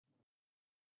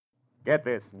Get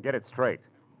this and get it straight.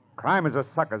 Crime is a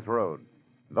sucker's road.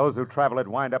 Those who travel it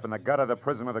wind up in the gutter, the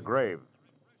prison, or the grave.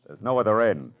 There's no other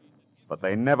end. But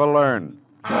they never learn.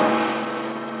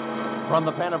 From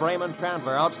the pen of Raymond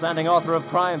Chandler, outstanding author of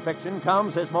crime fiction,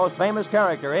 comes his most famous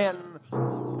character in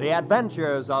The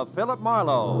Adventures of Philip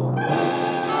Marlowe.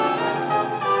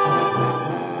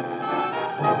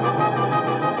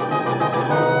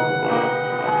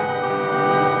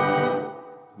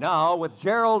 Now, with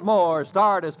Gerald Moore,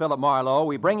 starred as Philip Marlowe,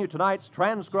 we bring you tonight's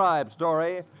transcribed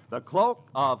story, The Cloak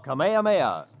of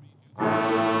Kamehameha.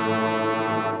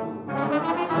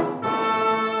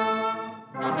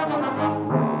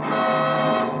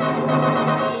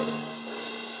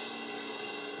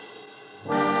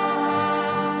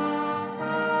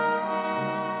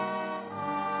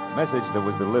 A message that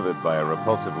was delivered by a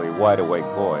repulsively wide-awake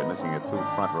boy missing a tooth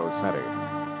front row center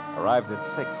arrived at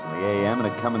 6 in the a.m.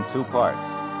 and had come in two parts.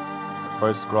 The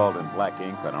first, scrawled in black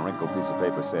ink on a wrinkled piece of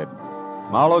paper, said,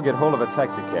 Marlowe, get hold of a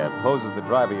taxicab. Pose as the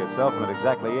driver yourself, and at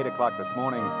exactly 8 o'clock this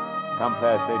morning, come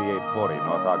past 8840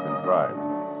 North Ogden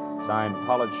Drive. Signed,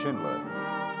 Pollard Schindler.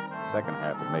 The second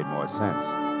half had made more sense.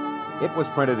 It was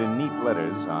printed in neat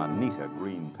letters on neater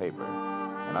green paper,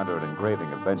 and under an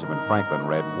engraving of Benjamin Franklin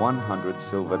read 100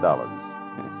 silver dollars,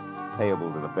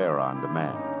 payable to the bearer on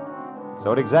demand.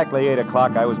 So at exactly 8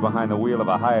 o'clock, I was behind the wheel of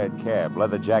a hired cab,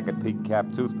 leather jacket, peak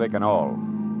cap, toothpick, and all,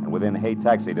 and within hay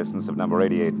taxi distance of number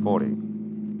 8840.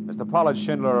 Mr. Pollard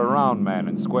Schindler, a round man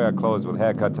in square clothes with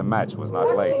haircut to match, was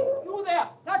not late. You there!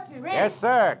 Taxi, wait! Yes,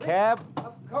 sir. Cab?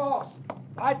 Of course.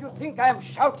 Why do you think I am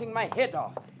shouting my head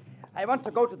off? I want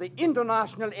to go to the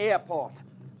international airport. Do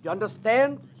you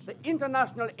understand? The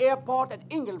international airport at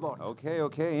Inglewood.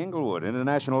 Okay, Inglewood.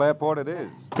 International Airport it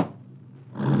is.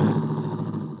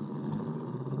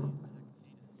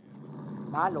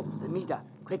 Marlowe, the meter.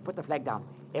 Quick, put the flag down.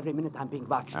 Every minute I'm being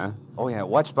watched. Huh? Oh, yeah.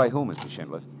 Watched by who, Mr.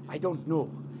 Schindler? I don't know.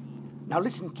 Now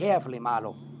listen carefully,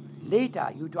 Marlowe.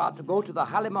 Later, you are to go to the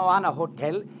Kamehameha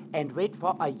Hotel and wait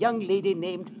for a young lady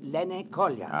named Lenny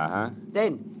Collier. Uh-huh.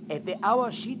 Then, at the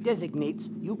hour she designates,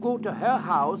 you go to her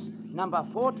house, number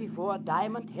 44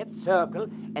 Diamond Head Circle,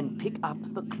 and pick up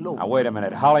the cloak. Now, wait a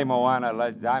minute. Holly Moana,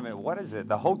 Les Diamond. What is it?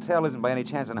 The hotel isn't by any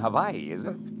chance in Hawaii, is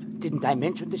it? Didn't I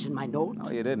mention this in my note? No,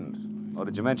 you didn't. Or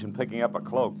did you mention picking up a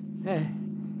cloak?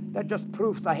 That just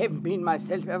proves I haven't been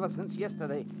myself ever since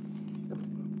yesterday.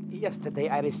 Yesterday,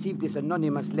 I received this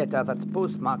anonymous letter that's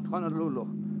postmarked Honolulu.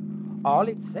 All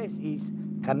it says is,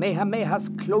 Kamehameha's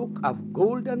cloak of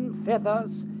golden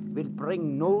feathers will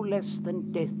bring no less than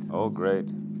death. Oh, great.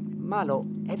 Marlowe,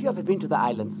 have you ever been to the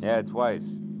islands? Yeah,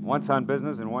 twice. Once on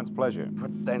business and once pleasure.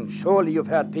 But then surely you've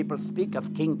heard people speak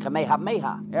of King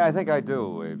Kamehameha. Yeah, I think I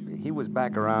do. He was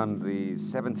back around the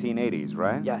 1780s,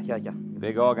 right? Yeah.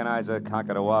 Big organizer,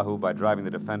 conquered Oahu by driving the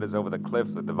defenders over the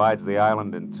cliff that divides the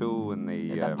island in two in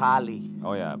the... The Pali.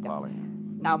 Oh, yeah, Pali.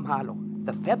 Now, Marlowe,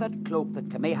 the feathered cloak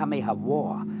that Kamehameha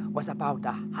wore was about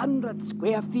 100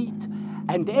 square feet,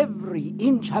 and every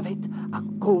inch of it a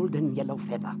golden yellow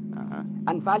feather. Uh-huh.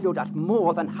 And valued at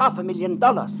more than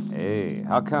 $500,000. Hey,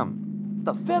 how come?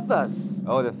 The feathers.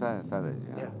 Oh, the feathers,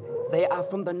 yeah. They are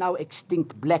from the now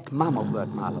extinct black mama bird,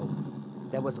 Marlowe.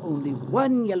 There was only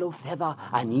one yellow feather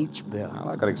on each bird. Well,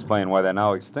 I could explain why they're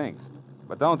now extinct.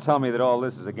 But don't tell me that all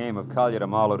this is a game of Collier to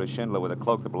Marlowe to Schindler with a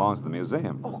cloak that belongs to the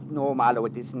museum. Oh, no, Marlowe,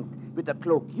 it isn't with the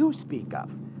cloak you speak of.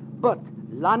 But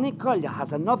Lonnie Collier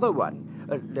has another one.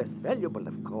 Less valuable,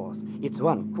 of course. It's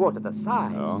 1/4 the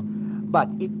size. Oh? But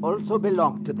it also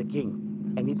belonged to the king.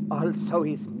 And it also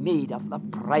is made of the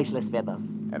priceless feathers.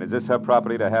 And is this her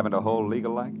property to have and to hold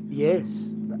legal like? Yes.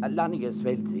 Lonnie is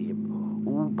wealthy.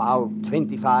 About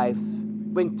 25.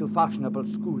 Went to fashionable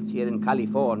schools here in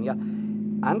California.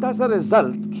 And as a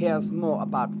result, cares more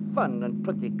about fun and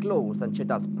pretty clothes than she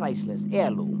does priceless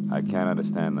heirlooms. I can't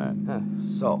understand that.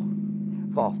 So,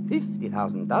 for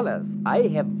 $50,000, I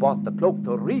have bought the cloak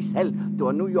to resell to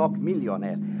a New York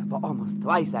millionaire for almost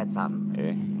twice that sum.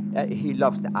 Eh? He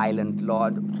loves the island,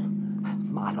 Lord.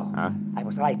 Marlowe, Huh? I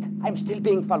was right. I'm still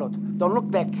being followed. Don't look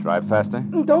back. Drive faster?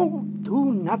 Don't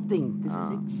do nothing. This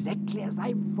is exactly as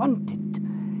I want it.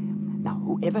 Now,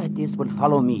 whoever it is will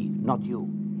follow me, not you.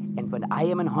 And when I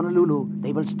am in Honolulu,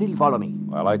 they will still follow me.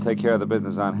 Well, I take care of the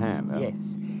business on hand. Huh? Yes.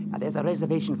 Now, there's a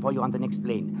reservation for you on the next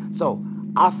plane. So,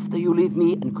 after you leave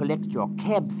me and collect your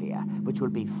cab fare, which will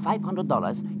be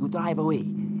 $500, you drive away.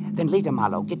 Then later,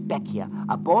 Marlowe, get back here,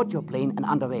 aboard your plane and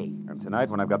underway. And tonight,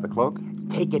 when I've got the cloak?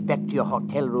 Take it back to your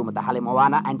hotel room at the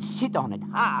Kamehameha and sit on it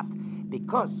hard.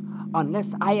 Because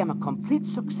unless I am a complete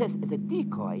success as a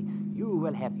decoy, you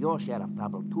will have your share of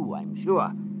trouble too, I'm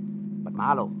sure. But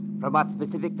Marlowe, from what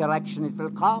specific direction it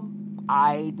will come,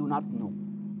 I do not know.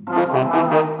 I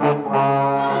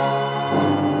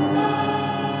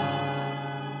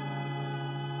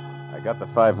got the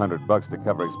 $500 to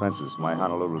cover expenses for my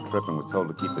Honolulu trip and was told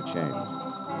to keep the change.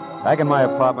 Back in my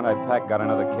apartment, I packed, got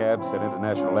another cab, said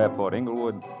International Airport,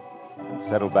 Inglewood, and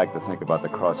settled back to think about the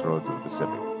crossroads of the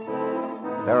Pacific.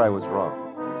 There I was wrong,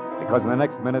 because in the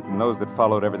next minute and those that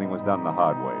followed, everything was done the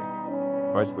hard way.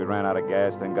 First, we ran out of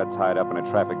gas, then got tied up in a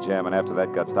traffic jam, and after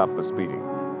that got stopped for speeding.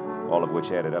 All of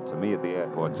which added up to me at the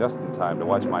airport just in time to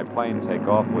watch my plane take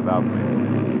off without me.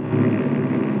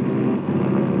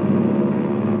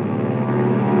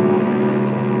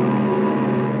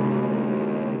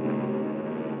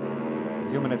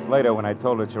 Later, when I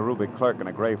told a cherubic clerk in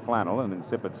a gray flannel and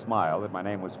insipid smile that my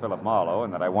name was Philip Marlowe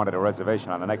and that I wanted a reservation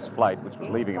on the next flight, which was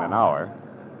leaving in an hour,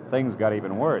 things got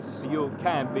even worse. You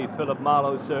can't be Philip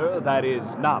Marlowe, sir. That is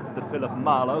not the Philip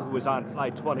Marlowe who was on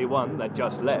Flight 21 that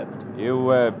just left. You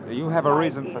have a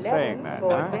reason for saying that,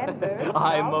 huh?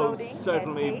 I most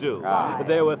certainly do. Ah.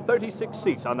 There were 36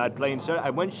 seats on that plane, sir,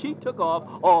 and when she took off,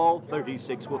 all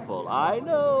 36 were full. I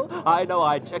know.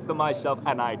 I checked them myself,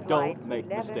 and I don't make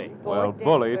mistakes. Well,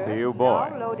 bully for you, boy.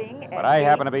 But I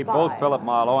happen to be both Philip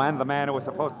Marlowe and the man who was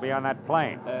supposed to be on that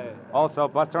plane. Also,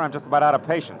 Buster, I'm just about out of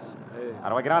patience. How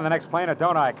do I get on the next plane or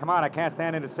don't I? Come on, I can't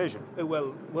stand indecision.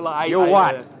 Well,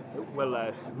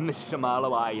 Mr.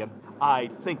 Marlowe, I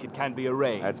think it can be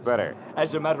arranged. That's better.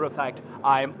 As a matter of fact,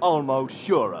 I'm almost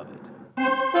sure of it.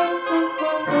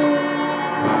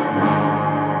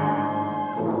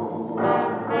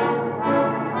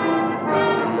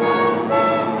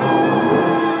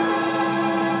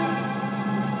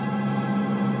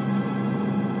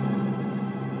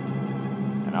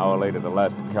 An hour later, the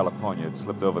last of California had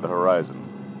slipped over the horizon,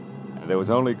 and there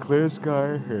was only clear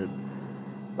sky ahead.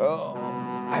 Oh,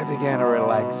 I began to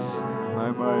relax. My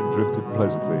mind drifted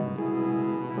pleasantly.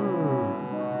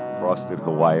 Frosted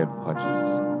Hawaiian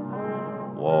punches,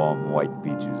 warm white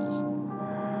beaches,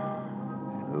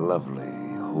 and lovely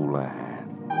hula hands.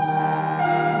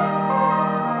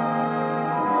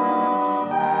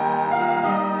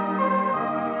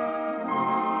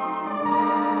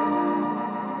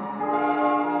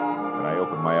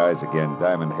 Again,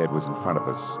 Diamond Head was in front of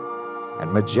us,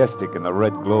 and majestic in the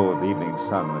red glow of the evening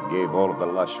sun that gave all of the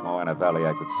lush Moana Valley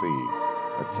I could see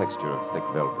the texture of thick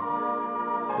velvet.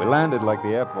 We landed like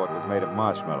the airport was made of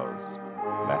marshmallows,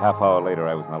 and a half hour later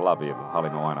I was in the lobby of the Holly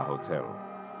Moana Hotel.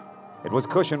 It was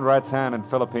cushioned rattan and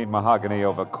Philippine mahogany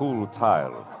over cool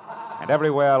tile, and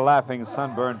everywhere laughing,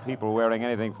 sunburned people wearing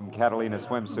anything from Catalina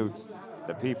swimsuits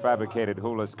to prefabricated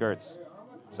hula skirts.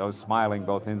 So smiling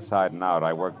both inside and out,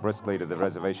 I worked briskly to the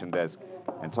reservation desk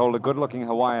and told a good-looking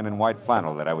Hawaiian in white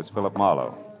flannel that I was Philip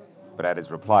Marlowe. But at his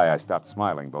reply, I stopped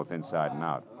smiling both inside and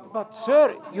out. But,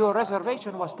 sir, your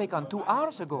reservation was taken 2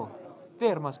 hours ago.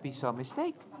 There must be some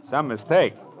mistake. Some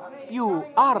mistake? You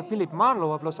are Philip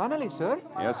Marlowe of Los Angeles, sir.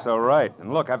 You're so right.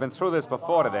 And look, I've been through this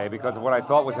before today because of what I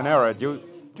thought was an error due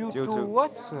to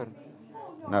what, sir?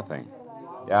 Nothing.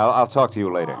 Yeah, I'll talk to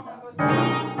you later.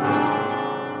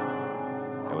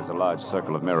 There was a large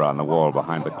circle of mirror on the wall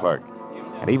behind the clerk.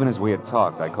 And even as we had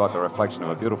talked, I caught the reflection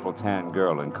of a beautiful tan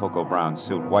girl in cocoa brown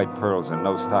suit, white pearls, and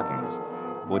no stockings,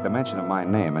 who at the mention of my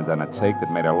name had done a take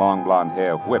that made her long blonde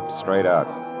hair whip straight out.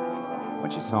 When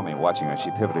she saw me watching her,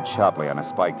 she pivoted sharply on a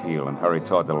spiked heel and hurried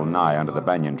toward the lanai under the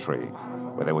banyan tree,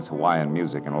 where there was Hawaiian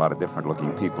music and a lot of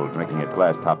different-looking people drinking at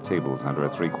glass-top tables under a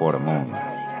three-quarter moon.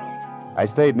 I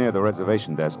stayed near the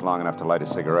reservation desk long enough to light a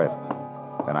cigarette.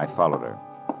 Then I followed her.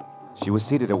 She was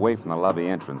seated away from the lobby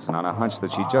entrance, and on a hunch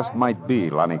that she just might be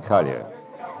Lani Kalia,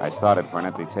 I started for an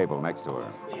empty table next to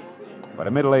her. But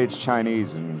a middle-aged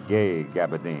Chinese in gay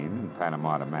gabardine,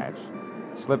 Panama to match,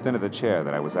 slipped into the chair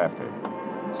that I was after.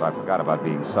 So I forgot about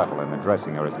being subtle and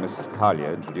addressing her as Mrs.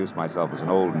 Collier, introduced myself as an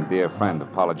old and dear friend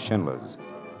of Pollard Schindler's,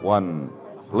 one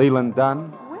Leland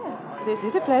Dunn. Well, this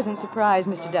is a pleasant surprise,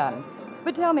 Mr. Dunn.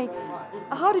 But tell me,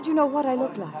 how did you know what I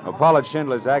look like? Well, Pollard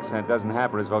Schindler's accent doesn't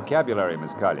hamper his vocabulary,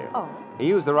 Miss Collier. Oh. He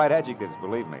used the right adjectives,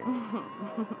 believe me.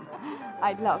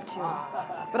 I'd love to.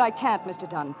 But I can't, Mr.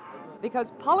 Dunn,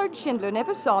 because Pollard Schindler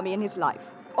never saw me in his life.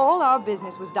 All our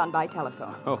business was done by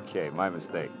telephone. Okay, my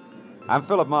mistake. I'm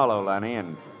Philip Marlowe, Lani,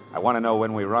 and I want to know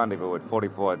when we rendezvous at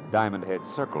 44 Diamond Head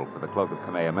Circle for the Cloak of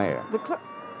Kamehameha. The cloak?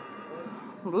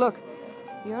 Look,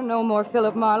 you're no more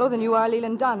Philip Marlowe than you are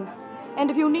Leland Dunn. And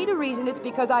if you need a reason, it's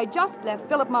because I just left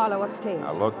Philip Marlowe upstairs.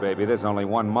 Now, look, baby, there's only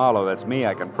one Marlowe. That's me.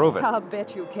 I can prove it. I'll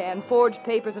bet you can. Forged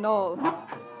papers and all.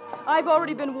 I've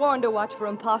already been warned to watch for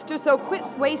imposters, so quit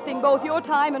wasting both your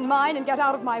time and mine and get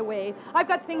out of my way. I've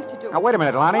got things to do. Now, wait a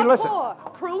minute, Lani. What Listen. for?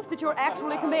 Proof that you're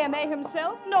actually Kamehameha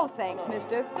himself? No thanks,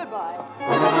 mister. Goodbye.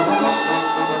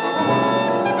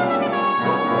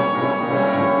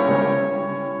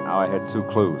 two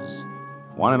clues.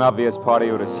 One, an obvious party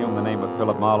who had assumed the name of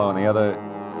Philip Marlowe, and the other,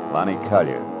 Lonnie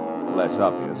Collier. Less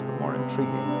obvious, but more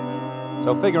intriguing.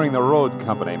 So figuring the road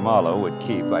company Marlowe would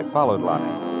keep, I followed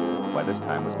Lonnie, who by this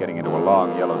time was getting into a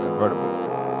long yellow convertible.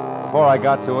 Before I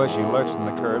got to her, she lurched from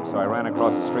the curb, so I ran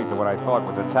across the street to what I thought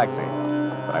was a taxi.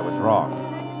 But I was wrong,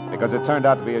 because it turned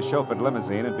out to be a chauffeured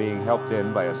limousine and being helped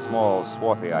in by a small,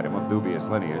 swarthy item of dubious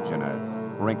lineage in a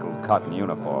wrinkled cotton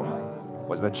uniform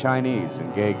was the Chinese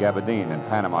in gay gabardine and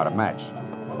Panama to match,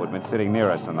 who had been sitting near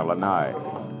us on the lanai.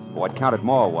 What counted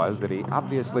more was that he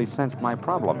obviously sensed my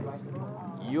problem.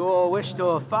 You wish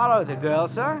to follow the girl,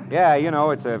 sir? Yeah, you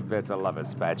know, it's a lover's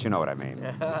spat. You know what I mean.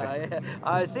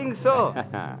 I think so.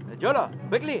 Jolo,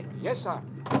 quickly. Yes, sir.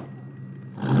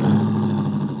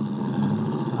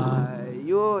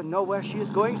 You know where she is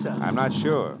going, sir? I'm not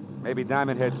sure. Maybe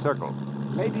Diamond Head Circle.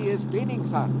 Maybe it's cleaning,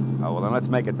 sir. Oh, well, then let's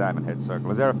make it Diamond Head Circle.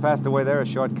 Is there a faster way there, a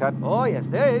shortcut? Oh, yes,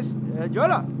 there is.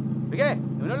 Jolo, begin.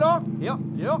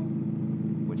 Yo.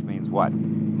 Which means what?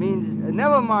 Means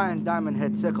never mind Diamond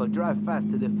Head Circle. Drive fast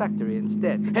to the factory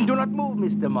instead. And do not move,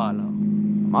 Mr. Marlowe.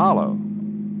 Marlowe?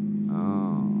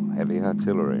 Oh, heavy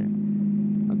artillery.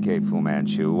 Okay, Fu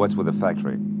Manchu, what's with the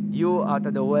factory? You out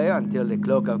of the way until the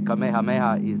cloak of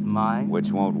Kamehameha is mine.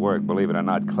 Which won't work, believe it or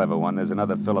not, clever one. There's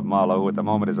another Philip Marlowe who at the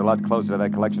moment is a lot closer to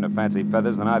that collection of fancy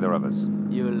feathers than either of us.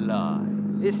 You lie.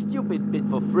 A stupid bid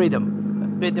for freedom. A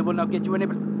bid that will not get you any...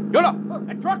 Yola!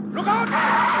 That truck! Look out!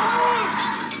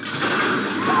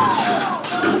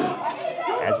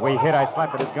 As we hit, I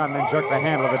slapped at his gun, then jerked the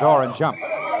handle of the door and jumped.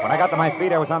 When I got to my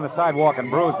feet, I was on the sidewalk and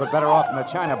bruised, but better off than the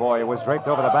China boy who was draped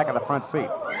over the back of the front seat.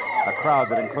 A crowd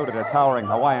that included a towering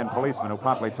Hawaiian policeman who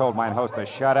promptly told mine host to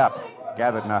shut up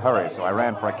gathered in a hurry, so I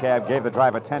ran for a cab, gave the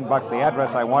driver $10, the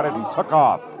address I wanted, and took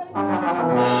off.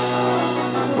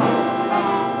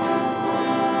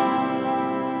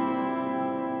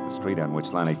 The street on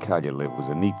which Lonnie Collier lived was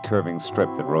a neat curving strip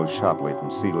that rose sharply from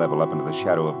sea level up into the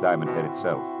shadow of Diamond Head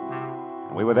itself.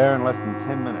 And we were there in less than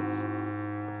 10 minutes.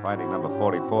 Finding number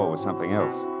 44 was something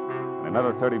else. And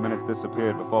another 30 minutes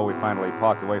disappeared before we finally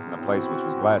parked away from the place, which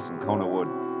was glass and Kona wood,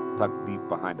 tucked deep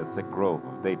behind a thick grove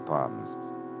of date palms.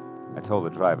 I told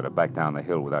the driver to back down the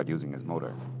hill without using his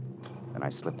motor. Then I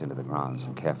slipped into the grounds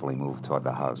and carefully moved toward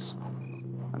the house,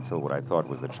 until what I thought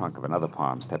was the trunk of another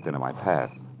palm stepped into my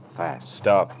path, fast.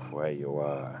 Stop where you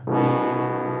are.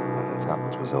 At the top,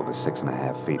 which was over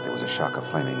 6.5 feet, there was a shock of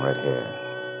flaming red hair.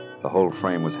 The whole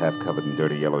frame was half covered in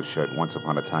dirty yellow shirt, once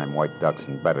upon a time white ducks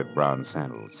and battered brown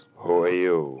sandals. Who are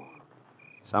you?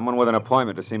 Someone with an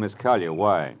appointment to see Miss Collier.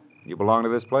 Why? You belong to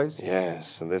this place?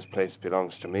 Yes, and this place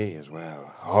belongs to me as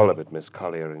well. All of it, Miss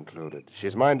Collier included.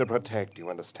 She's mine to protect,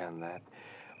 you understand that?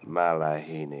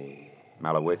 Malahini.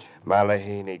 Malawitch?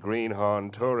 Malahini, greenhorn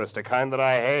tourist, a kind that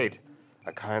I hate.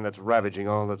 A kind that's ravaging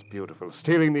all that's beautiful,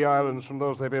 stealing the islands from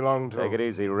those they belong to. Take it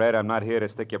easy, Red. I'm not here to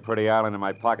stick your pretty island in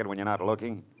my pocket when you're not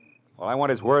looking. All I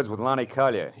want is words with Lonnie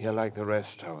Collier. You're like the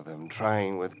rest of them,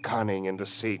 trying with cunning and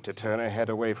deceit to turn her head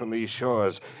away from these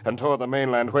shores and toward the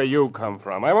mainland where you come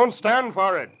from. I won't stand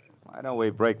for it. Why don't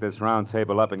we break this round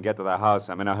table up and get to the house?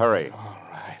 I'm in a hurry. All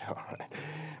right.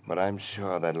 But I'm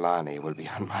sure that Lonnie will be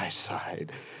on my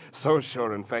side. So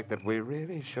sure, in fact, that we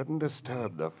really shouldn't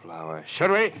disturb the flower. Should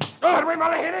we? Should we,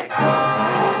 Malahini?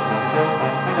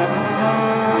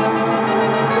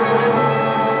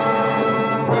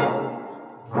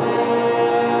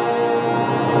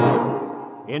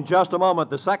 In just a moment,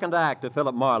 the second act of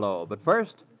Philip Marlowe. But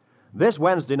first, this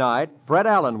Wednesday night, Fred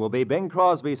Allen will be Bing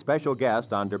Crosby's special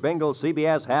guest on Der Bingle's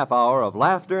CBS half hour of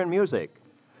laughter and music.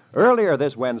 Earlier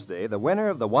this Wednesday, the winner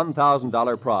of the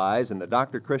 $1,000 prize in the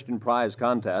Dr. Christian Prize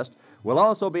contest will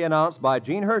also be announced by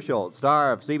Gene Herschel,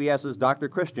 star of CBS's Dr.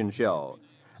 Christian Show.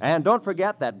 And don't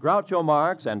forget that Groucho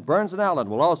Marx and Burns and Allen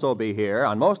will also be here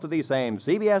on most of these same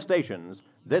CBS stations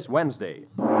this Wednesday.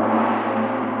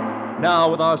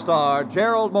 Now with our star,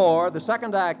 Gerald Moore, the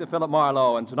second act of Philip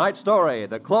Marlowe, and tonight's story,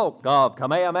 The Cloak of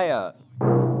Kamehameha.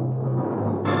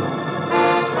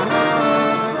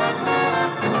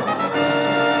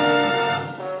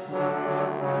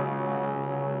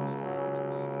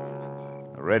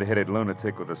 A red-headed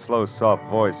lunatic with a slow, soft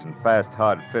voice and fast,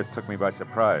 hard fist took me by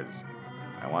surprise.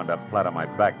 I wound up flat on my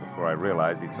back before I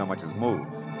realized he'd so much as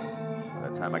moved. By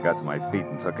the time I got to my feet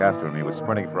and took after him, he was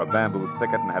sprinting for a bamboo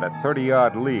thicket and had a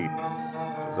 30-yard lead.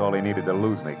 It was all he needed to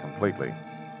lose me completely.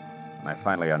 When I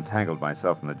finally untangled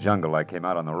myself from the jungle, I came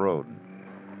out on the road.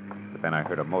 But then I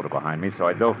heard a motor behind me, so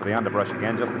I dove for the underbrush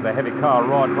again just as a heavy car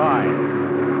roared by.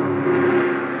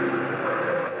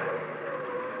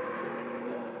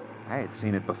 I had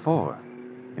seen it before.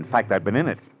 In fact, I'd been in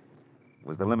it. It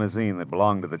was the limousine that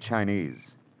belonged to the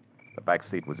Chinese. The back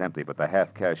seat was empty, but the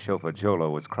half-caste chauffeur Jolo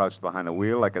was crouched behind the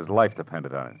wheel like his life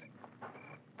depended on it.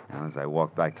 Now, as I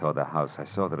walked back toward the house, I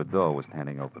saw that a door was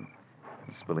standing open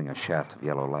and spilling a shaft of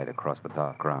yellow light across the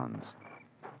dark grounds.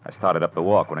 I started up the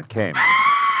walk when it came.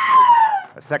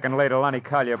 A second later, Lonnie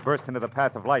Collier burst into the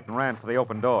path of light and ran for the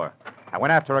open door. I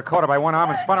went after her, caught her by one arm,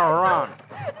 and spun her around.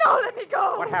 No, let me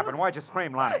go. What happened? Why'd you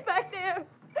scream, Lonnie? Back there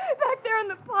in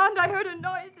the pond, I heard a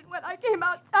noise, and when I came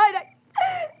outside,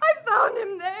 I found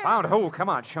him there. Found who? Come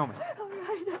on, show me. All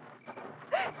right.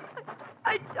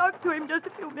 I talked to him just a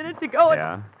few minutes ago.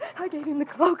 Yeah? And I gave him the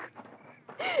cloak.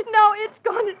 Now it's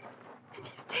gone, and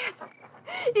he's dead.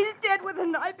 He's dead with a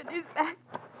knife in his back.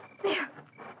 There.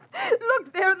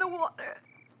 Look, there in the water.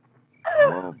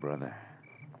 Oh, brother.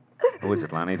 Who is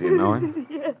it, Lonnie? Do you know him?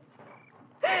 Yes.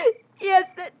 Yes,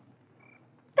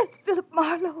 that's Philip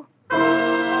Marlowe.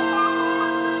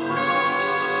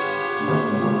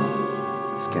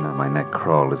 The skin on my neck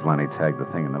crawled as Lonnie tagged the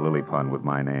thing in the lily pond with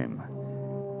my name.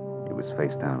 He was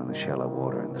face down in the shallow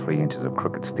water, and 3 inches of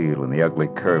crooked steel and the ugly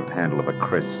curved handle of a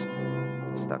kriss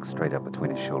stuck straight up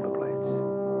between his shoulder blades.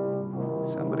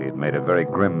 Somebody had made a very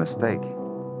grim mistake,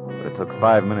 but it took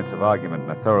 5 minutes of argument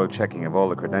and a thorough checking of all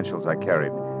the credentials I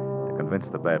carried to convince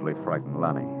the badly frightened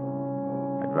Lonnie.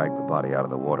 I dragged the body out of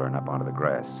the water and up onto the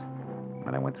grass.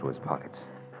 Then I went through his pockets.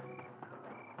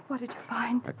 What did you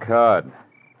find? A card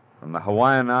from the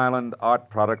Hawaiian Island Art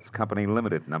Products Company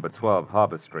Limited, number 12,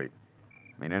 Harbor Street.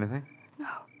 Mean anything? No.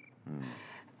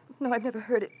 No, I've never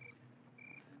heard it.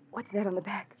 What's that on the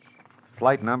back?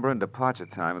 Flight number and departure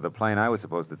time of the plane I was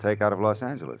supposed to take out of Los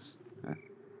Angeles.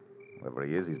 Whoever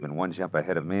he is, he's been one jump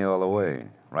ahead of me all the way,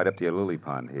 right up to your lily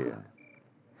pond here.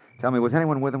 Tell me, was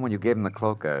anyone with him when you gave him the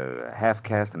cloak? A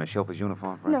half-caste in a chauffeur's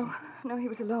uniform, for instance? No, he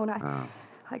was alone. Oh.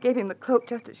 I gave him the cloak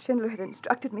just as Schindler had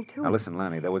instructed me to. Now, listen,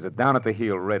 Lonnie, there was a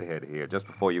down-at-the-heel redhead here just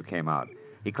before you came out.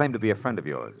 He claimed to be a friend of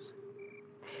yours.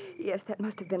 Yes, that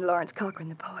must have been Lawrence Cochran,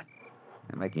 the poet.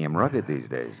 They're making him rugged these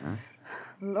days, huh?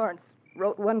 Lawrence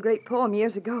wrote one great poem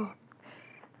years ago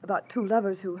about 2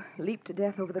 lovers who leaped to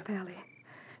death over the valley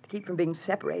to keep from being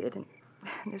separated, and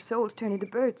their souls turned into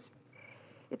birds.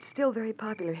 It's still very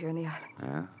popular here in the islands.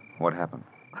 Yeah? What happened?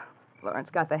 Lawrence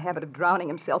got the habit of drowning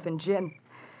himself in gin.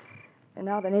 And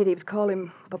now the natives call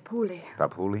him Papuli.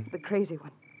 Papuli? The crazy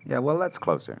one. Yeah, well, that's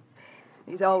closer.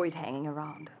 He's always hanging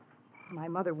around. My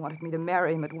mother wanted me to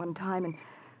marry him at one time, and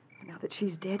now that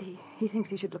she's dead, he thinks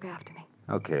he should look after me.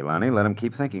 Okay, Lonnie, let him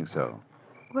keep thinking so.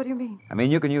 What do you mean? I mean,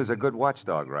 you can use a good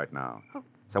watchdog right now. Oh.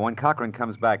 So when Cochran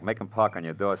comes back, make him park on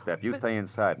your doorstep. You stay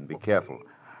inside and be careful.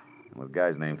 And with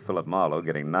guys named Philip Marlowe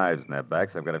getting knives in their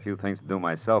backs, I've got a few things to do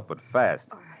myself, but fast.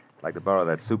 All right. I'd like to borrow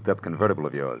that souped-up convertible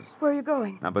of yours. Where are you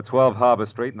going? Number 12 Harbor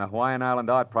Street in the Hawaiian Island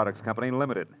Art Products Company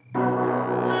Limited.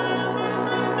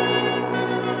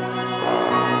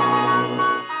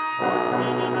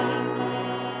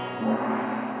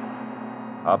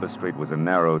 Harbor Street was a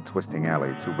narrow, twisting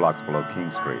alley 2 blocks below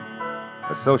King Street.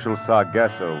 A social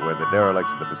sargasso where the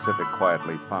derelicts of the Pacific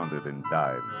quietly foundered in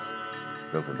dives,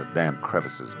 built into damp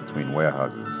crevices between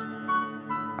warehouses.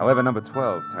 However, number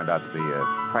 12 turned out to be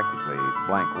a practically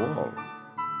blank wall.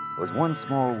 There was one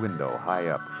small window high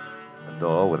up, a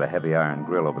door with a heavy iron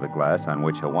grill over the glass on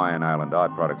which Hawaiian Island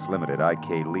Art Products Limited,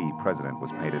 I.K. Lee, President,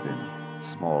 was painted in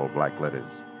small black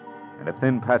letters, and a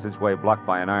thin passageway blocked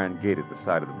by an iron gate at the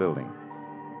side of the building.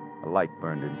 A light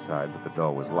burned inside, but the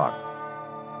door was locked.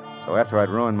 So after I'd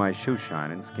ruined my shoe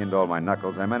shine and skinned all my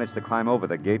knuckles, I managed to climb over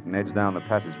the gate and edge down the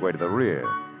passageway to the rear,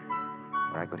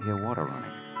 where I could hear water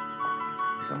running.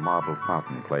 There's a marble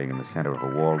fountain playing in the center of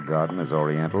a walled garden as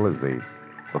oriental as the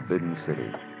Forbidden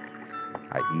City.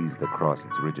 I eased across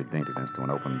its rigid daintiness to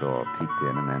an open door, peeked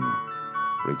in, and then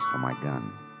reached for my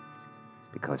gun.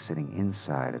 Because sitting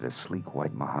inside at a sleek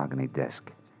white mahogany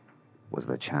desk was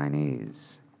the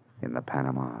Chinese in the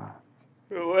Panama.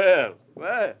 Well,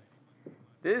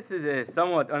 this is a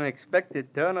somewhat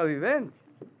unexpected turn of events.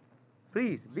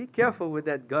 Please, be careful with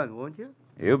that gun, won't you?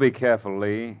 You be careful,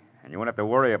 Lee, and you won't have to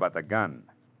worry about the gun.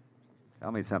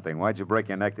 Tell me something. Why'd you break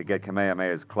your neck to get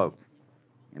Kamehameha's cloak?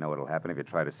 You know what'll happen if you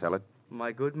try to sell it?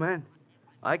 My good man,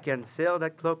 I can sell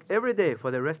that cloak every day for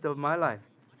the rest of my life.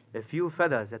 A few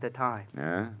feathers at a time.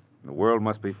 Yeah? The world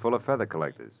must be full of feather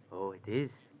collectors. Oh, it is.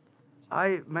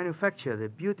 I manufacture the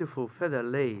beautiful feather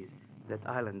lace that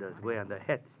islanders wear on their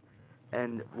hats.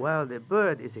 And while the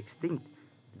bird is extinct,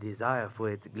 desire for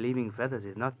its gleaming feathers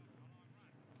is not.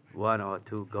 1 or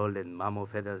 2 golden mamo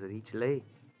feathers in each lay.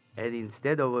 And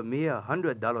instead of a mere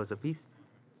 $100 apiece,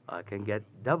 I can get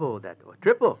double that or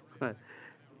triple.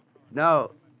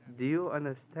 Now, do you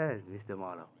understand, Mr.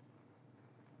 Marlowe?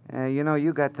 You know,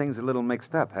 you got things a little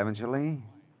mixed up, haven't you, Lee?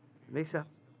 Mix up?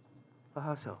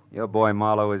 How so? Your boy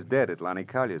Marlowe is dead at Lonnie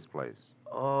Collier's place.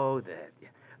 Oh, that.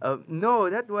 Yeah. No,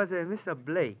 that was Mr.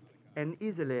 Blake, an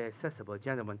easily accessible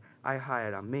gentleman I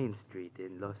hired on Main Street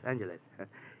in Los Angeles.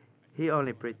 He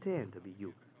only pretended to be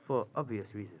you, for obvious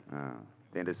reasons. Oh,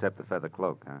 to intercept the feather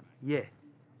cloak, huh? Yes.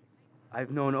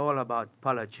 I've known all about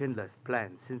Pollard Schindler's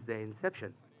plans since their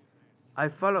inception. I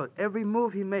followed every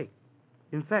move he made.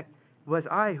 In fact, it was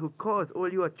I who caused all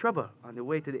your trouble on the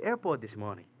way to the airport this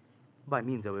morning, by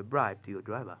means of a bribe to your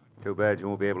driver. Too bad you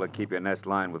won't be able to keep your nest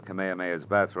lined with Kamehameha's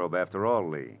bathrobe after all,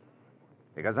 Lee.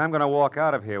 Because I'm going to walk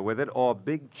out of here with it or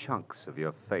big chunks of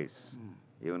your face.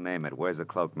 You name it. Where's the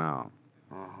cloak now?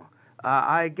 Uh-huh.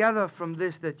 I gather from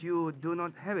this that you do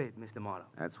not have it, Mr. Marlowe.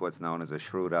 That's what's known as a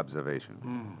shrewd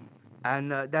observation.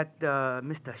 And that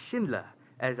Mr. Schindler,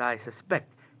 as I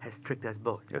suspect, has tricked us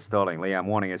both. You're stalling, Lee. I'm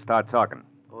warning you. Start talking.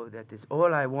 Oh, that is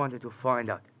all I wanted to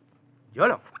find out.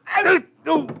 Yolo. That is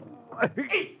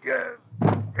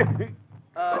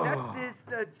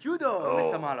judo,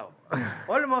 Mr. Marlowe.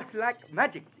 Almost like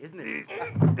magic, isn't it?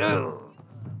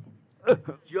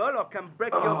 Jolo can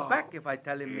break your back if I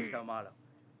tell him, Mr. Marlowe.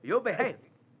 You behave.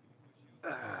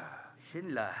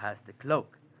 Schindler has the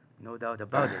cloak, no doubt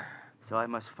about it. So I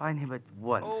must find him at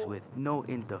once with no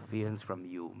interference from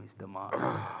you, Mr.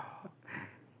 Marlowe.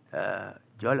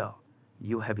 Jolo,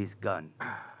 you have his gun,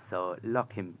 so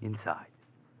lock him inside.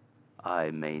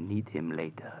 I may need him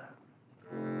later.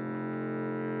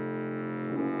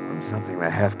 From something the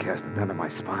half-caste had done to my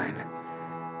spine.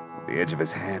 With the edge of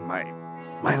his hand, my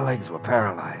legs were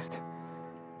paralyzed.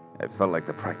 I felt like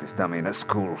the practice dummy in a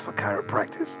school for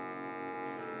chiropractors.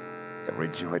 Every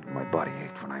joint in my body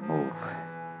ached when I moved.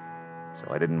 So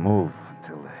I didn't move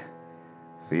until the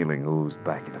feeling oozed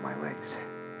back into my legs.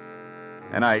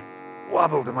 And I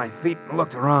wobbled to my feet and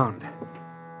looked around.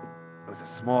 There was a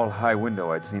small, high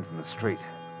window I'd seen from the street.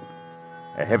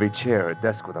 A heavy chair, a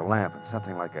desk with a lamp, and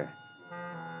something like a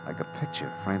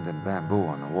picture framed in bamboo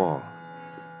on the wall.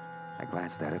 I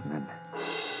glanced at it and then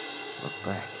looked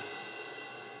back.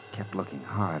 Kept looking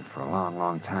hard for a long,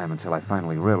 long time until I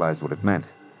finally realized what it meant.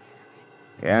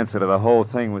 The answer to the whole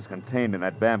thing was contained in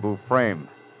that bamboo frame.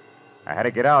 I had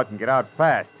to get out and get out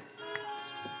fast.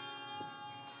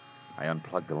 I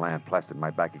unplugged the lamp, plastered my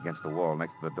back against the wall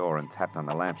next to the door, and tapped on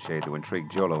the lampshade to intrigue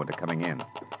Jolo into coming in.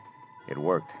 It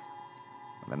worked.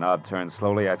 When the knob turned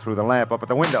slowly, I threw the lamp up at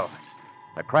the window.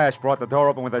 The crash brought the door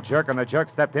open with a jerk, and the jerk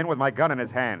stepped in with my gun in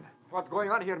his hand. What's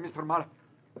going on here, Mr. Marlowe?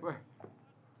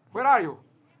 Where are you?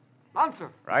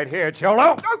 Answer. Right here,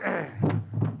 Jolo.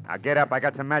 Now get up. I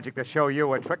got some magic to show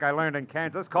you. A trick I learned in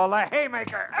Kansas called the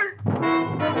haymaker. I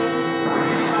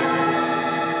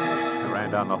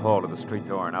ran down the hall to the street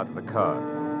door and out to the car.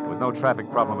 There was no traffic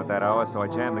problem at that hour, so I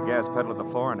jammed the gas pedal to the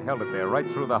floor and held it there right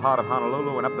through the heart of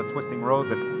Honolulu and up the twisting road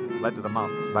that led to the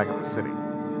mountains back of the city.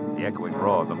 The echoing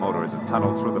roar of the motor as it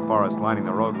tunneled through the forest lining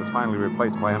the road was finally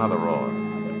replaced by another roar.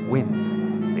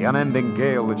 Wind. The unending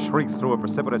gale that shrieks through a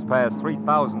precipitous pass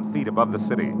 3,000 feet above the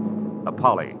city. The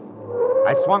Polly.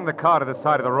 I swung the car to the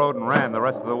side of the road and ran the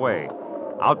rest of the way,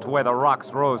 out to where the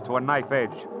rocks rose to a knife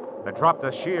edge that dropped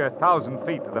a sheer 1,000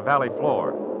 feet to the valley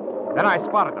floor. Then I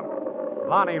spotted them.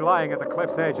 Lonnie lying at the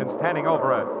cliff's edge and standing over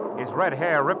her, his red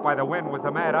hair ripped by the wind, was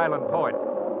the mad island poet.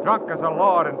 Drunk as a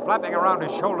lord and flapping around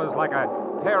his shoulders like a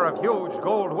pair of huge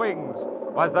gold wings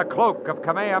was the cloak of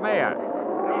Kamehameha.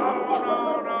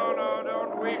 No,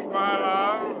 don't weep, my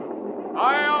love.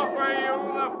 I offer you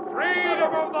the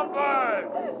freedom of the bird.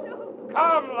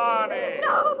 Come, Lonnie.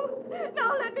 No,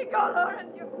 let me go,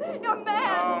 Lawrence. You're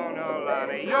mad. No,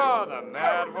 Lonnie, you're the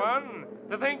mad one.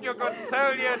 To think you could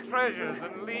sell your treasures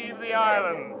and leave the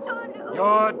islands. No.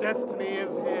 Your destiny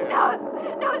is here.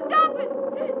 No, stop it.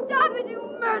 Stop it, you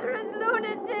murderous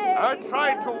lunatic. I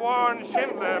tried to warn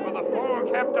Schindler, but the fool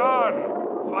kept on.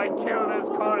 So I killed his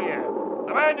courier,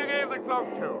 the man you gave the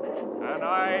cloak to. And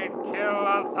I'd kill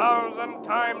 1,000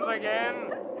 times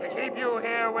again to keep you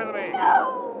here with me.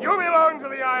 No. You belong to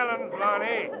the islands,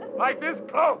 Lonnie, like this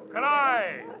cloak and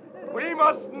I. We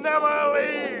must never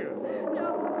leave.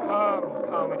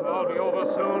 Come, it'll all be over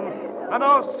soon, and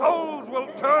our souls will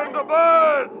turn to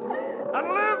birds and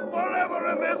live forever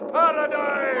in this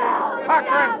paradise. No,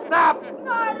 Cochran, stop!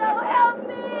 Marlowe, help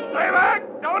me. Stay back!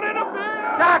 Don't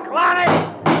interfere! Duck, Lonnie!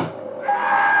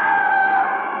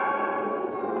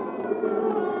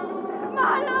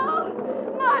 Marlowe.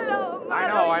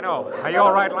 I know. Are you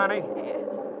all right, Lonnie?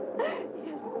 Yes,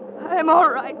 I'm all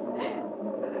right.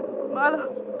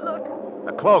 Marlowe, look.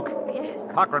 The cloak. Yes.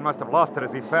 Cochran must have lost it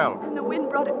as he fell. And the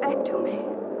wind brought it back to me.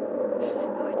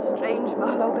 Oh, it's strange,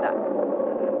 Marlowe, but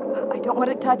I don't want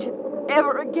to touch it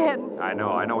ever again. I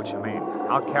know what you mean.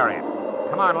 I'll carry it.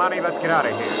 Come on, Lonnie, let's get out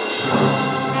of here.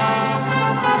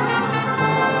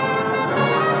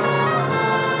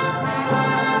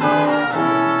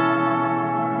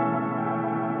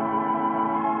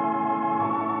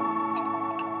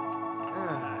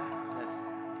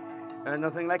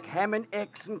 Nothing like ham and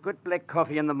eggs and good black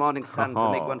coffee in the morning sun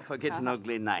to make one forget an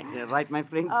ugly night. Right, my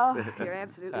friends? Oh, you're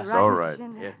absolutely That's right, all Mr. right.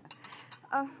 Schindler.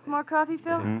 More coffee,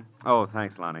 Phil? Mhm. Oh,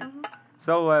 thanks, Lonnie.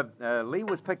 So, Lee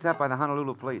was picked up by the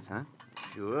Honolulu police, huh?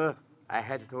 Sure. I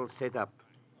had it all set up.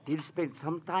 He'll spend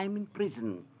some time in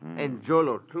prison. And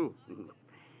Jolo, too.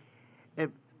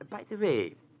 By the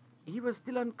way, he was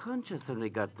still unconscious when we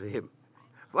got to him.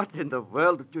 What in the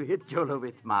world did you hit Jolo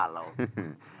with, Marlowe?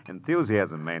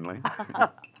 Enthusiasm, mainly.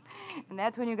 And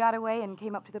that's when you got away and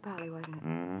came up to the Pally, wasn't it?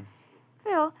 Mm-hmm.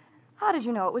 Phil, how did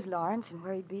you know it was Lawrence and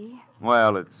where he'd be?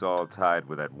 Well, it's all tied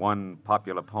with that one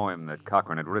popular poem that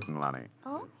Cochran had written, Lonnie.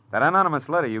 Oh? That anonymous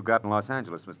letter you got in Los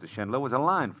Angeles, Mr. Schindler, was a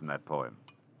line from that poem.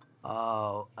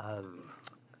 Oh,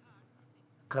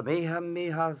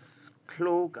 Kamehameha's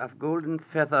cloak of golden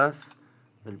feathers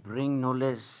will bring no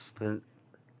less than...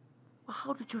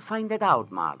 How did you find that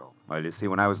out, Marlowe? Well, you see,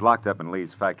 when I was locked up in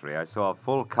Lee's factory, I saw a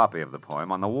full copy of the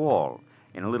poem on the wall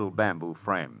in a little bamboo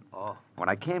frame. Oh. When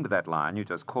I came to that line you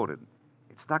just quoted,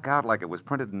 it stuck out like it was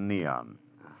printed in neon.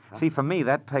 See, for me,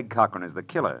 that pegged Cochran as the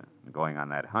killer. Going on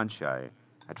that hunch, I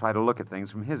tried to look at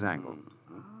things from his angle.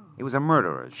 He was a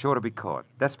murderer, sure to be caught,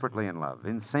 desperately in love,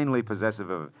 insanely possessive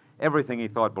of everything he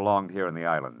thought belonged here in the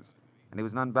islands. And he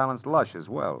was an unbalanced lush as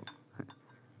well.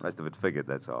 The rest of it figured,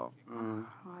 that's all. Oh,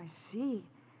 I see.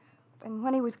 And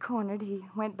when he was cornered, he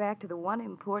went back to the one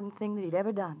important thing that he'd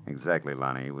ever done. Exactly,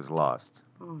 Lonnie. He was lost.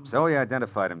 So he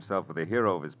identified himself with the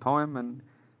hero of his poem and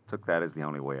took that as the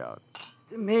only way out.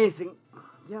 It's amazing.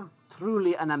 Yeah,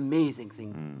 truly an amazing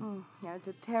thing. Yeah, it's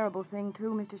a terrible thing,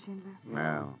 too, Mr. Schindler.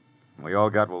 Well, we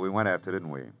all got what we went after, didn't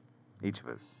we? Each of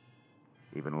us.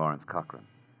 Even Lawrence Cochran.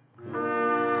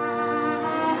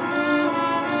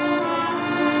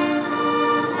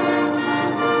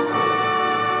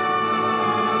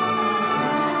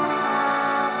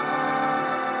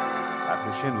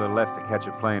 After Schindler left to catch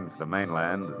a plane for the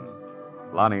mainland, and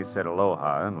Lonnie said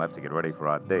aloha and left to get ready for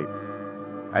our date,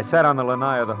 I sat on the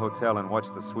lanai of the hotel and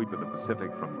watched the sweep of the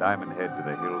Pacific from Diamond Head to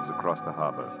the hills across the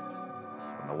harbor,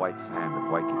 from the white sand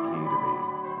of Waikiki to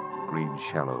the green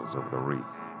shallows over the reef,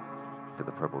 to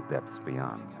the purple depths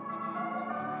beyond.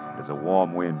 As a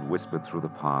warm wind whispered through the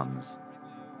palms,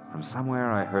 from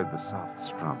somewhere I heard the soft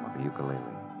strum of the ukulele.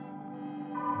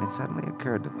 And it suddenly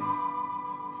occurred to me,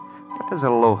 what does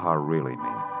aloha really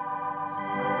mean?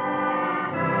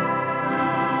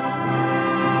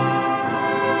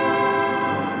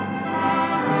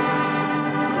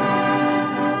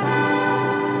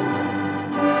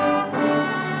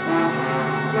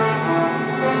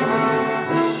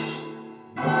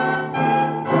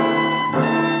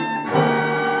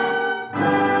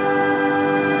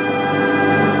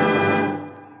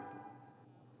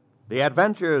 The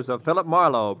Adventures of Philip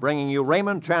Marlowe, bringing you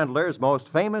Raymond Chandler's most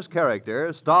famous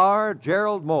character, star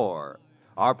Gerald Moore,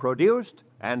 are produced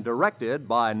and directed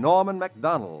by Norman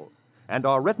MacDonald and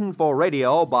are written for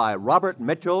radio by Robert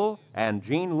Mitchell and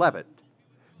Gene Levitt.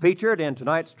 Featured in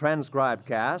tonight's transcribed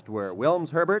cast were Wilms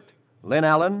Herbert, Lynn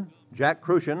Allen, Jack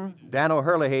Crucian, Dan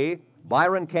O'Herlihy,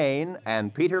 Byron Kane,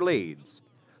 and Peter Leeds.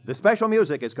 The special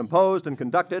music is composed and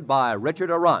conducted by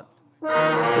Richard Arant.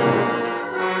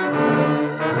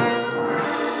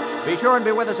 Be sure and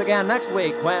be with us again next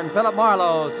week when Philip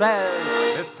Marlowe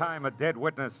says... This time a dead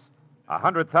witness, a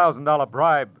 $100,000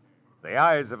 bribe, the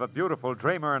eyes of a beautiful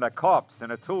dreamer, and a corpse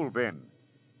in a tool bin.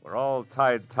 We're all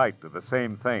tied tight to the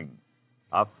same thing.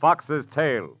 A fox's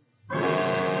tail.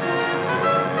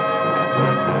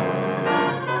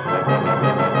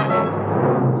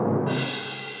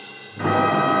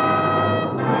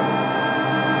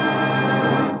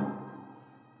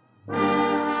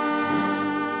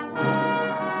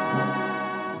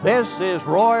 This is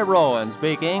Roy Rowan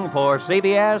speaking for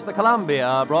CBS, the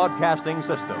Columbia Broadcasting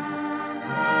System.